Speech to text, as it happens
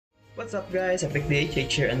What's up guys, Epic the HH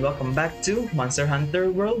here and welcome back to Monster Hunter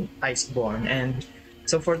World Iceborne. And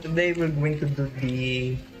so for today we're going to do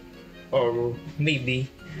we're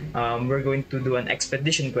going to do an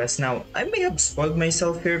expedition quest. Now, I may have spoiled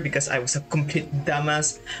myself here because I was a complete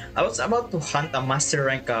dumbass. I was about to hunt a master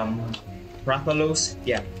rank Rathalos,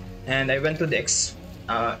 yeah. And I went to the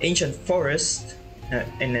ancient forest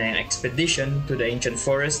in an expedition to the ancient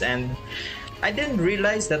forest, and I didn't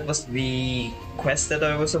realize that was the quest that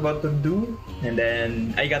I was about to do, and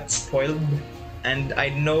then I got spoiled, and I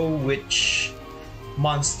know which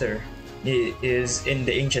monster is in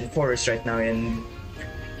the ancient forest right now, and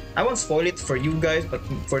I won't spoil it for you guys, but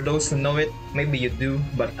for those who know it, maybe you do,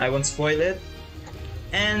 but I won't spoil it.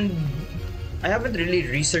 And I haven't really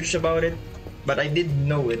researched about it, but I did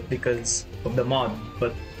know it because of the mod.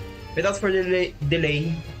 But without further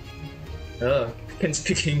delay, can't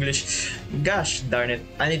speak English. Gosh darn it,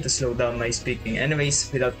 I need to slow down my speaking.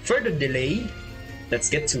 Anyways, without further delay, let's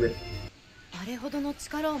get to it.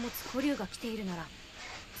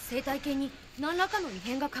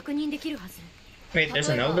 Wait, there's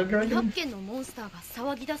an elder dragon?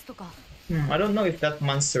 I don't know if that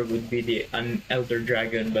monster would be an elder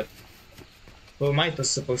dragon, but who am I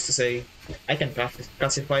supposed to say? I can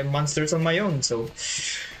classify monsters on my own, so...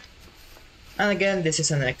 And again, this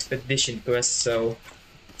is an expedition quest, so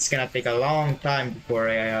it's gonna take a long time before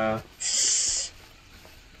I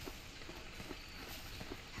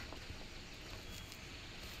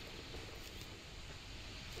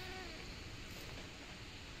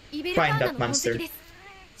find that monster.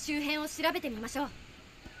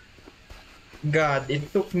 God,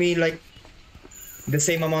 it took me like the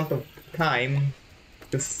same amount of time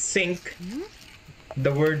to think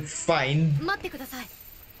the word find.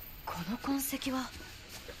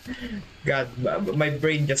 God, my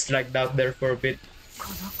brain just lagged out there for a bit.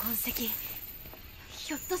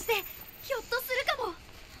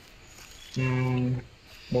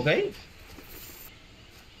 Okay.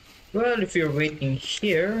 Well, if you're waiting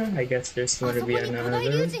here, I guess there's going to be another...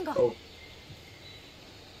 Oh.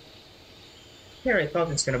 Here, I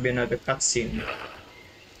thought it's going to be another cutscene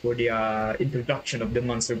for the introduction of the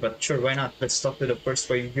monster, but sure, why not? Let's talk to the first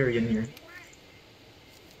Wyverian here.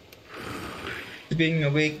 Being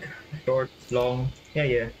awake, short, long,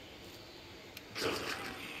 yeah.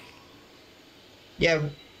 Yeah,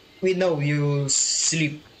 we know you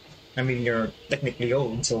sleep. I mean, you're technically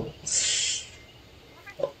old, so...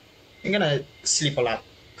 I'm gonna sleep a lot.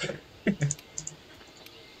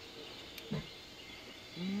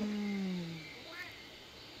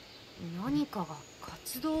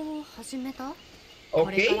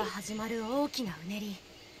 Okay.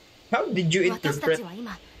 How did you interpret...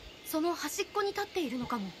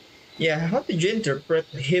 Yeah, how did you interpret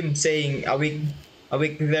him saying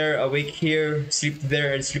awake there, awake here, sleep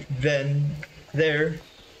there, and sleep then there?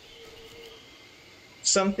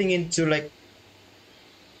 Something into like,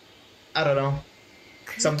 I don't know,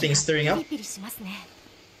 something stirring up?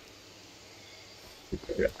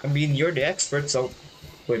 I mean, you're the expert, so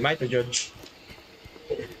who am I to judge?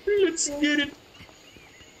 Let's get it.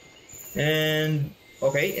 And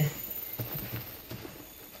okay.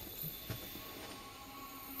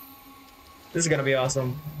 This is gonna be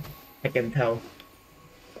awesome. I can tell.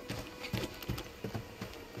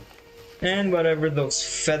 And whatever those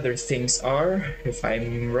feather things are, if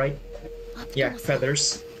I'm right. Yeah,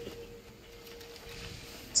 feathers.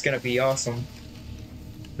 It's gonna be awesome.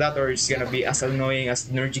 That, or it's gonna be as annoying as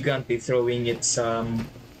Nargacuga throwing its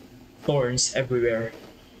thorns everywhere.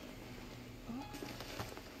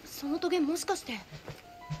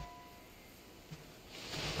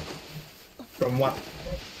 From what?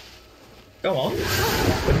 Come on,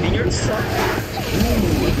 continue to suck.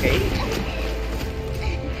 Ooh, okay.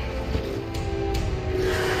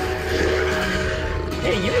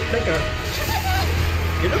 Hey, you look like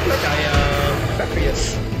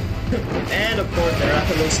barioth. And of course, the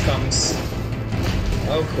Rathalos comes.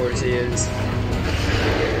 Of course, he is.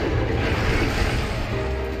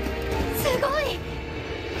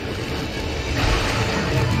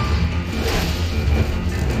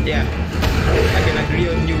 Yeah, I can agree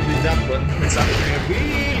on you with that one. It's actually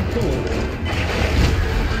really cool.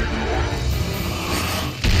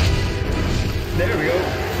 There we go.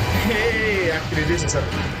 Hey, actually this is a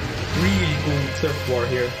really cool surf war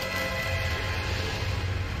here.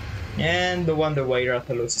 And the wonder why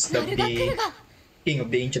Rathalos is the king of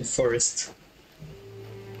the ancient forest.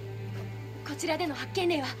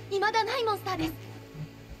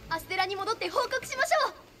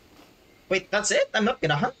 Wait, that's it? I'm not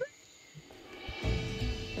gonna hunt her?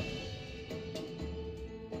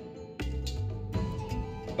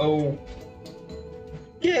 Oh.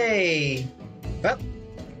 Yay! Well,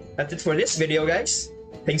 that's it for this video, guys.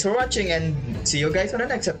 Thanks for watching and see you guys on the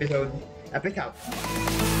next episode. Epic out.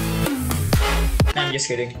 I'm just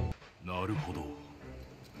kidding. なるほど。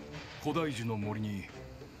古代樹の森に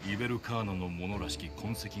イベルカーナのものらしき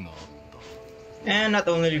痕跡があった。And not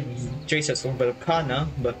only traces of Volcana,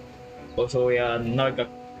 but also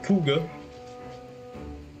Nargacuga.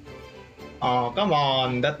 Oh, come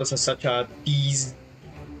on, that was such a tease.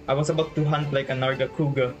 I was about to hunt like a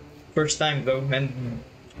Nargacuga first time though, and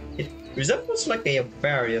it resembles like a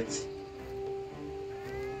barioth.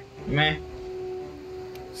 Meh.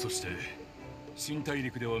 そして新大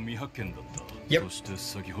陸では未発見だった。Yep. そして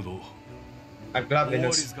先ほど A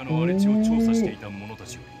glavenus.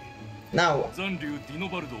 Now,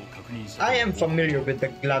 I am familiar with the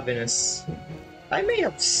glavenus. I may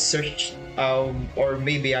have searched, or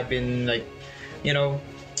maybe I've been like, you know,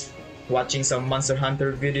 watching some Monster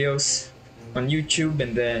Hunter videos on YouTube,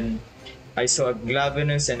 and then I saw a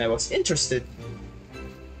glavenus and I was interested.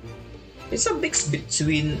 It's a mix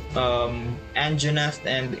between Anjanath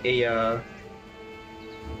and a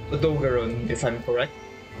Odogaron, if I'm correct.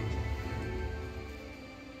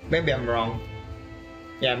 Maybe I'm wrong.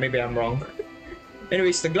 Yeah, maybe I'm wrong.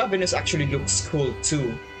 Anyways, the glavenus actually looks cool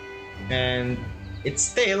too. And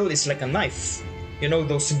its tail is like a knife. You know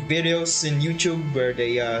those videos in YouTube where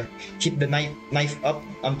they keep the knife up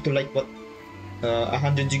to like what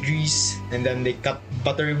 100 degrees and then they cut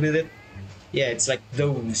butter with it? Yeah, it's like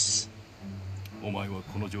those.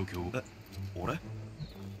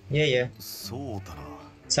 Yeah, yeah.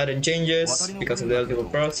 Sudden changes because of the eligible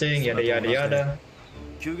crossing, yada yada yada.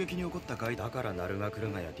 Are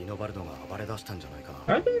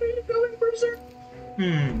they really going berserk?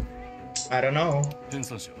 I don't know.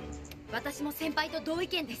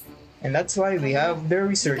 And that's why we have the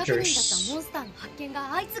researchers.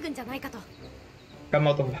 Come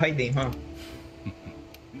out of hiding, huh?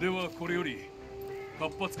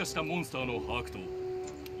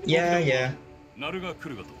 Yeah, yeah.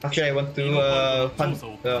 Actually, I want to hunt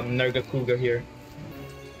Nargacuga here.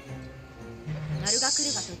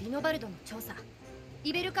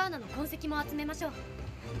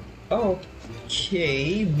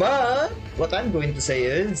 Okay, but what I'm going to say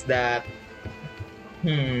is that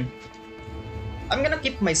I'm gonna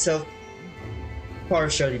keep myself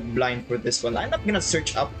partially blind for this one. I'm not gonna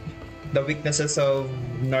search up the weaknesses of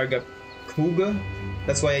Nargacuga.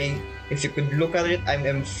 That's why if you could look at it,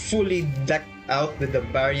 I'm fully decked out with the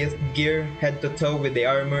barioth gear, head to toe with the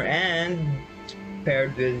armor, and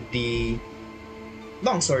paired with the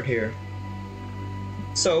longsword here.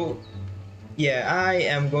 So yeah, I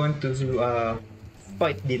am going to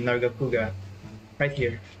fight the Nargacuga right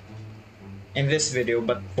here in this video,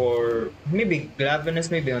 but for maybe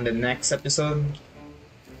glavenus, maybe on the next episode.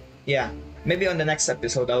 Yeah, maybe on the next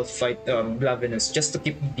episode I'll fight glavenus just to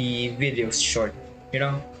keep the videos short, you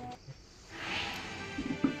know.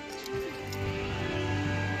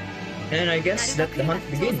 And I guess that the hunt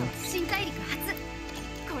begins.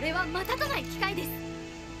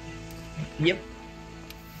 Yep.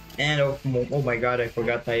 And oh my god, I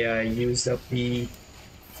forgot I used up the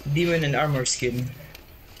demon and armor skin.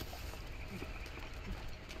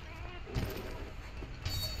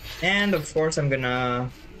 And of course I'm gonna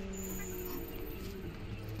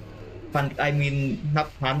hunt, I mean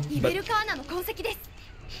not hunt, but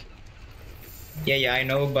yeah, I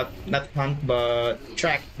know, but not hunt, but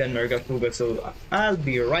track the Nargacuga, so I'll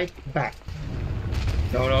be right back.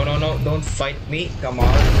 No, don't fight me, come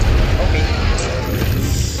on. Okay.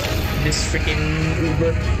 This freaking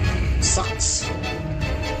Uber sucks.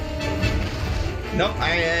 Nope,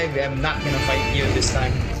 I am not gonna fight you this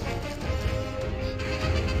time.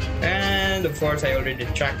 And of course I already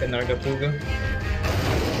tracked the Nargacuga.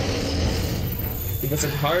 It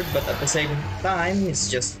wasn't hard, but at the same time it's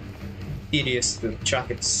just tedious to track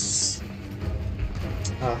its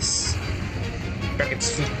footprints.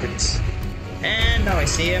 And now I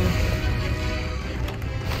see him.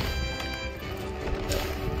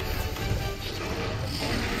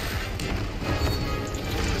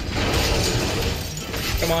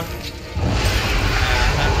 Come on.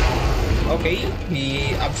 Okay,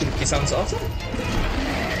 he absolutely sounds awesome.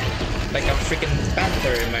 Like a freaking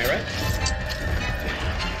panther, am I right?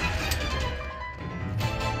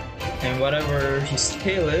 And whatever his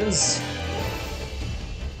tail is,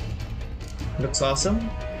 looks awesome.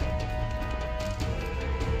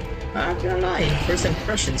 I'm not gonna lie, first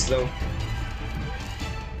impressions though.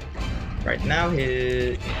 Right now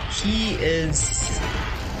he is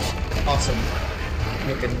awesome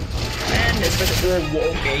looking. And especially, oh,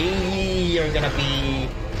 okay, you're gonna be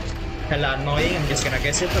hella annoying, I'm just gonna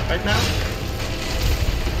guess it right now.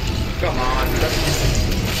 Come on,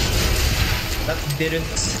 that didn't.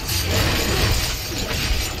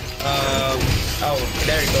 Oh,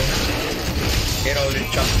 there you go. It already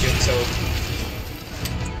chopped you, so.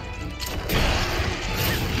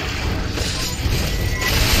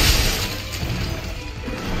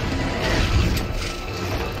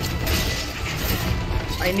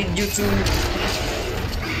 I need you to.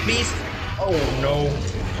 Please. Oh no.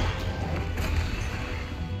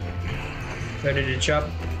 Where did it chop?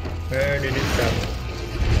 Where did it chop?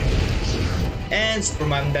 And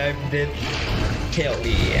Superman dived it. Hell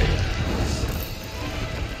yeah.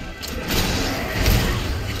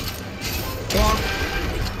 Come on.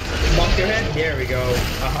 Bump your head. There we go.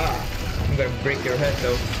 Aha. I'm gonna break your head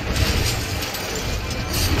though.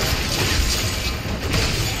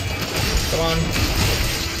 Come on.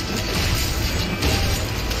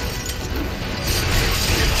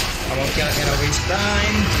 I'm not gonna waste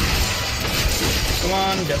time. Come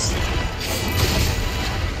on, just.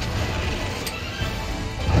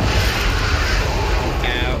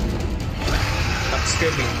 Ow. Stop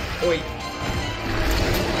screaming. Oi.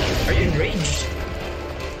 Are you enraged?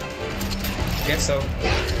 Guess so.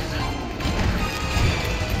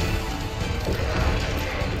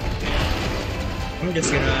 I'm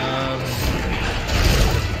just gonna.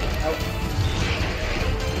 Ow.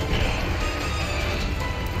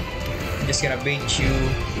 I'm just gonna bait you.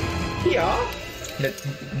 Yeah.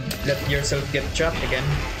 Let yourself get trapped again.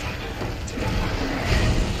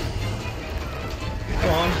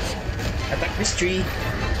 Come on. Attack this tree.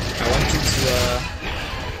 I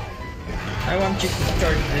want you to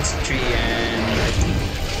charge this tree and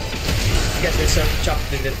get yourself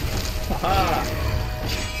chopped with it. Haha!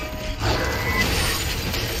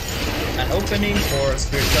 An opening for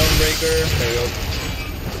Spirit Breaker. There you go.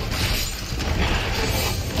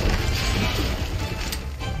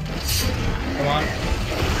 Come on.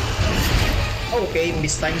 Okay,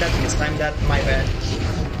 mistimed that, my bad.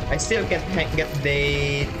 I still can't get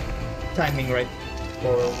the timing right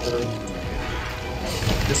for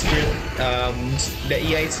the Spirit, the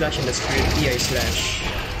EI slash and the Spirit EI slash.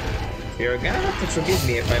 You're gonna have to forgive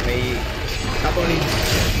me if I may not only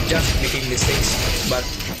just making mistakes, but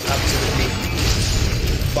absolutely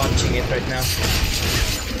botching it right now.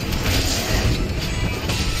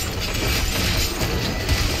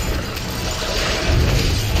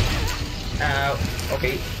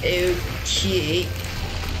 Okay. Okay.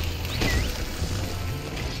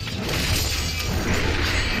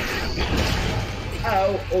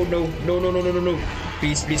 Ow. Oh no. No.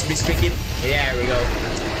 Please pick it. There we go.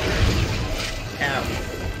 Ow.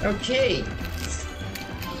 Okay.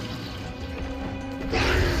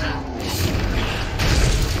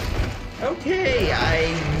 Okay.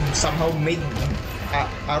 I somehow made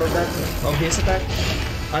out of that obvious attack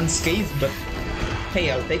unscathed, but hey,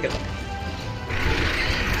 I'll take it.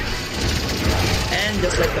 And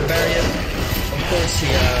just like the barioth, of course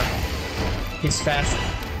he's fast.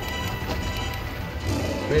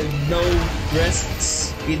 With no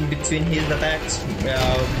rests in between his attacks.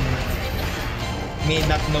 Me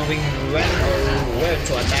not knowing when or where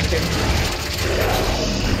to attack him.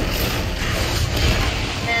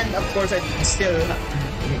 And of course I still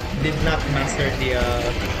did not master the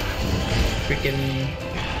freaking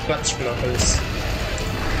clutch glottals.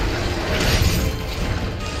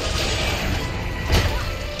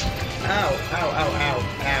 Ow.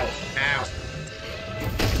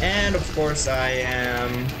 And of course I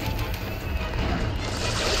am...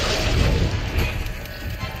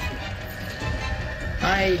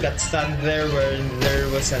 I got stunned there where there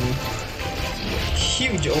was an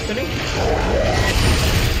huge opening.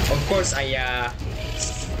 Of course I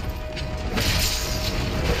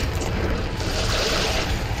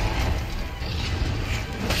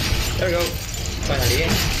there we go. Finally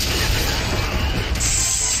in.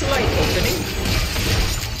 Slight opening.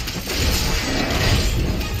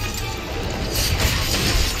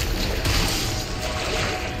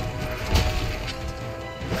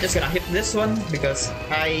 Just gonna hit this one because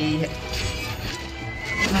I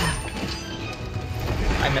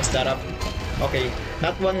messed that up. Okay,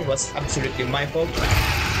 that one was absolutely my fault.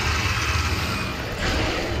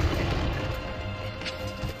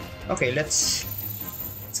 Okay, let's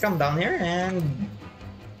come down here and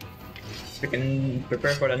we can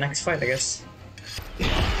prepare for the next fight, I guess.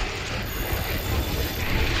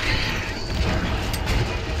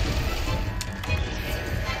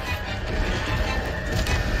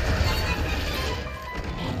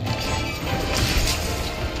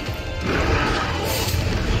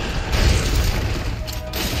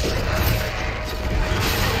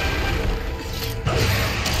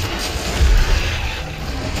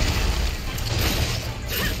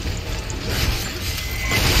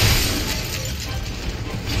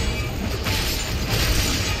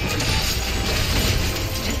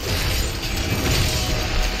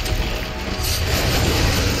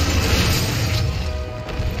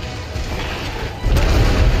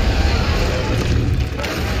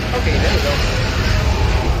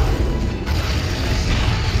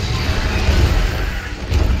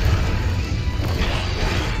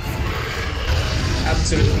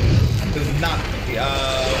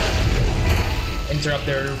 interrupt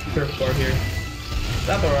their turf war here.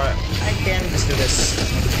 That's alright. I can just do this.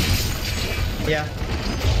 Yeah.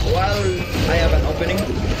 While I have an opening.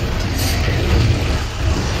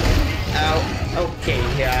 Ow. Okay,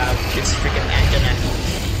 yeah, this freaking Angina.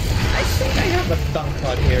 I think I have a dunk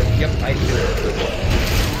pod here. Yep, I do.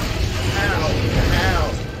 Ow.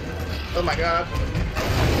 Ow. Oh my god.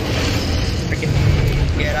 Freaking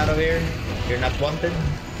get out of here. You're not wanted.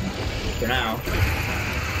 For now.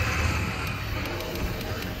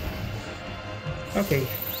 Okay.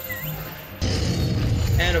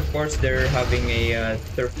 And of course they're having a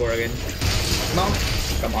turf war again. Mount?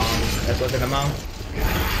 Come on, that wasn't a mount.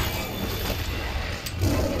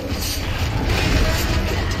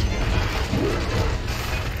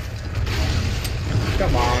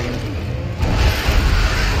 Come on.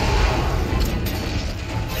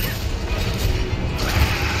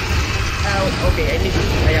 Ow, okay,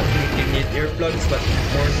 I absolutely need earplugs, but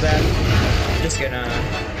for that, I'm just gonna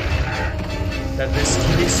let this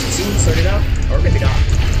soon sort it out, or maybe not.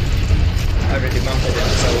 I already mounted it,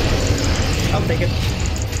 so I'll take it.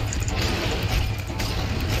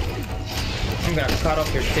 I'm gonna cut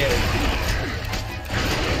off your tail,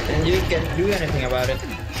 and you can't do anything about it.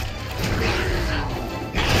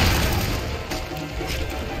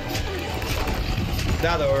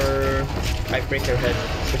 That or I break your head,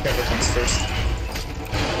 whichever comes first.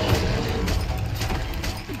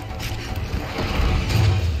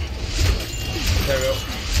 There we go.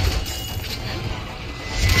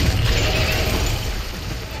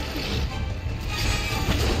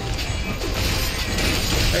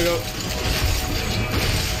 There we go.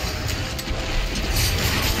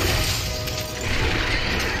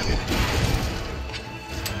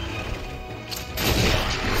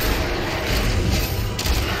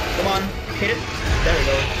 Come on, hit it. There we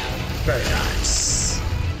go. Very nice.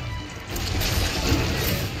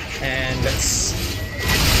 And let's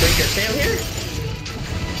break your tail here.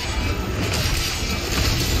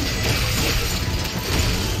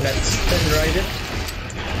 Let's tenderize it.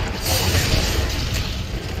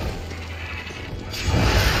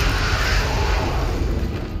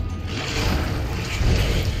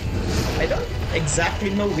 I don't exactly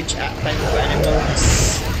know which type of animal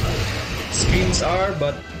these screams are,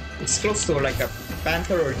 but it's close to like a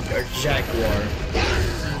panther or jaguar.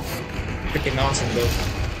 Freaking awesome though.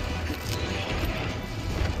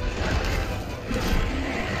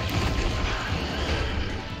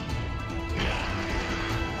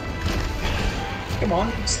 Come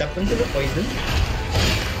on, step into the poison.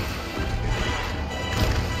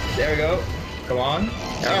 There we go. Come on.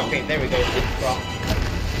 Oh, okay, there we go. It dropped.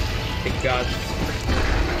 Thank God.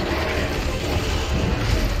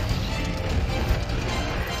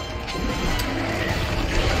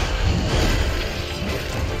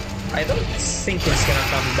 I don't think it's gonna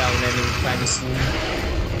come down anytime soon.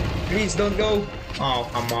 Please don't go. Oh,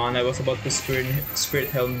 come on. I was about to Spirit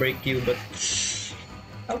Helm break you, but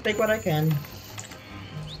I'll take what I can.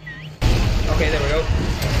 Okay, there we go.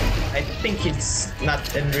 I think he's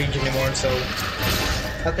not enraged anymore, so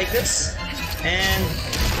I'll take this and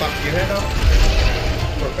pop your head off.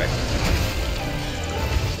 Perfect.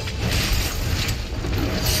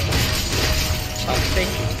 I'll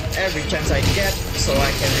take every chance I get so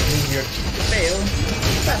I can remove your tail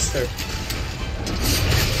faster.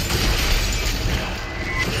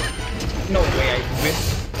 No way I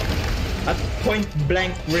whiff. At point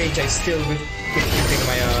blank range, I still whiff using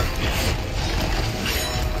my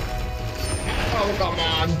Oh, come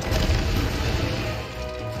on!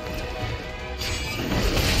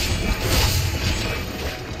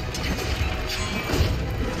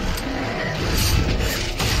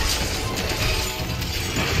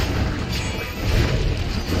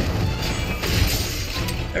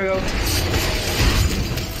 There we go.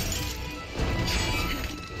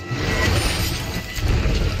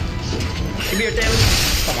 Give me your tail.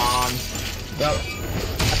 Come on. Well,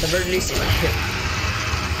 at the very least, it hit.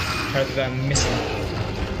 Rather than missing.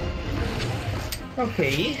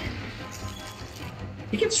 Okay.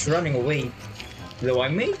 He keeps running away. Though I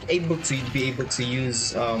may be able to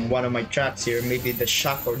use one of my traps here, maybe the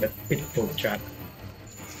shock or the pitfall trap.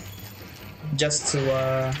 Just to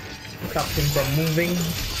stop him from moving.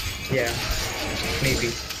 Yeah.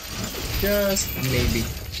 Maybe. Just maybe.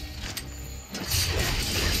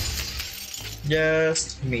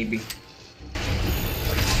 Just maybe.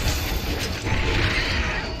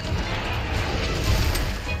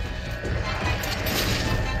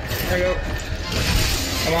 There we go.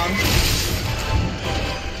 Come on.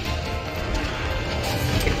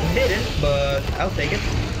 It didn't, but I'll take it.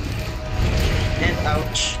 And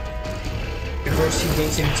ouch. Before she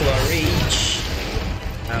goes into a rage.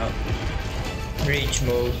 Ow. Rage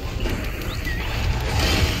mode.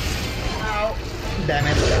 Ow! Damn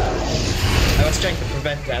it. I was trying to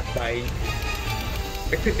prevent that by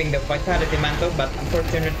equipping the Vitality Mantle, but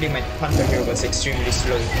unfortunately my Hunter here was extremely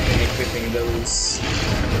slow in equipping those.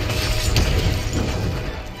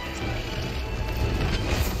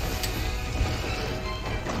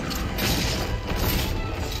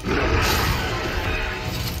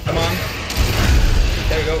 Come on.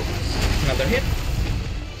 There we go. Another hit.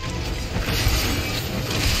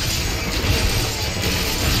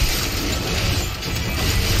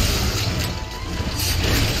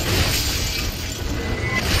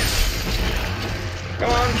 Come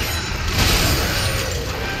on.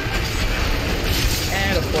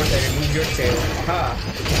 And of course I removed your tail. Aha.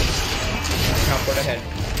 Now for the head.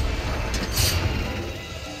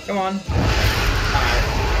 Come on.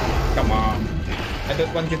 Come on. I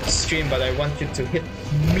don't want you to stream, but I want you to hit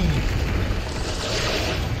me.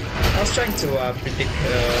 I was trying to predict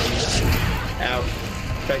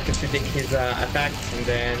his attack and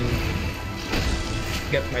then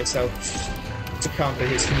get myself to counter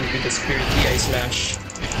his move with the Spirit DI Slash.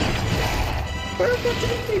 But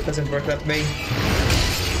unfortunately it doesn't work that way.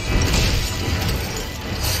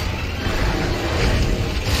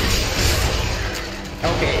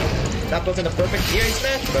 Okay, that wasn't a perfect DI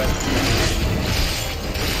Slash, but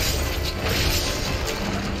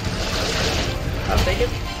I'll take it.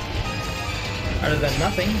 Other than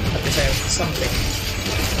nothing, at least I have something.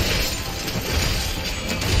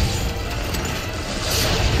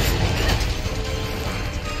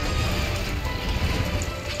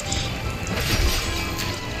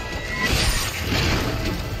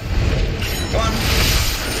 Come on.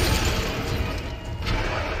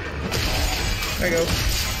 There you go.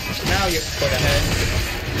 Now you go ahead.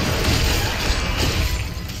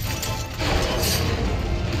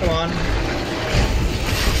 Come on.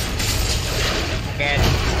 Again.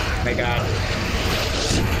 My god.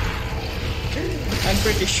 I'm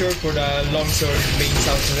pretty sure for the longsword mains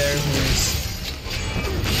out there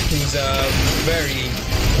who's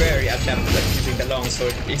very adept at using the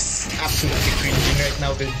longsword is absolutely cringing right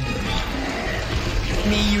now with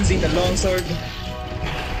me using the longsword.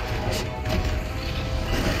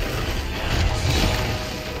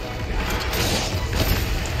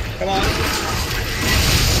 Come on.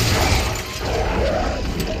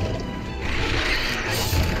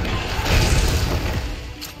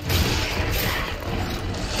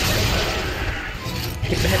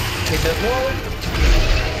 Hit the head, hit the wall,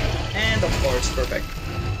 and of course, perfect.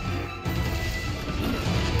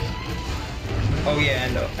 Oh yeah,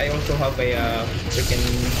 and I also have a freaking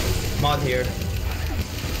mod here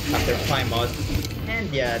after my mod,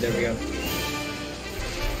 and yeah, there we go.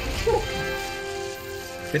 Whew.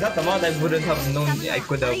 Without the mod, I wouldn't have known I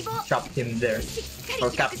could have trapped him there or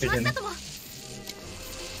captured him.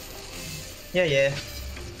 Yeah.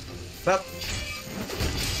 But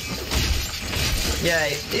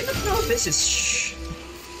yeah, even though this is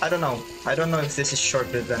I don't know if this is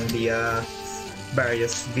shorter than the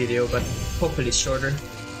barioth video, but hopefully it's shorter.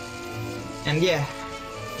 And yeah,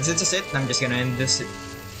 this is just it. I'm just gonna end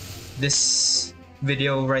this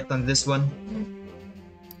video right on this one.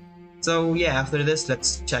 So yeah, after this,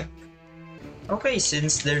 let's check. Okay,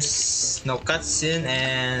 since there's no cutscene,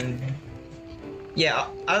 and yeah,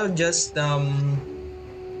 I'll just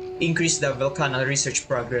increase the Volcana research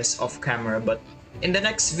progress off camera, but in the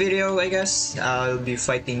next video, I guess, I'll be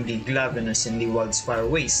fighting the glavenus in the Wildspire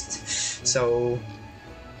Waste. So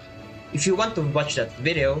if you want to watch that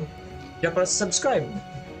video, drop a subscribe.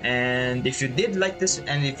 And if you did like this,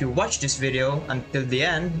 and if you watched this video until the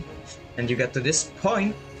end, and you got to this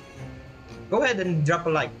point, go ahead and drop a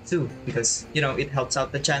like too, because you know it helps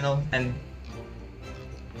out the channel. And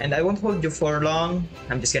I won't hold you for long.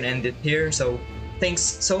 I'm just gonna end it here. So thanks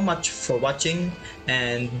so much for watching,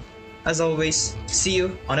 and as always, see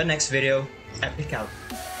you on the next video. Epic out.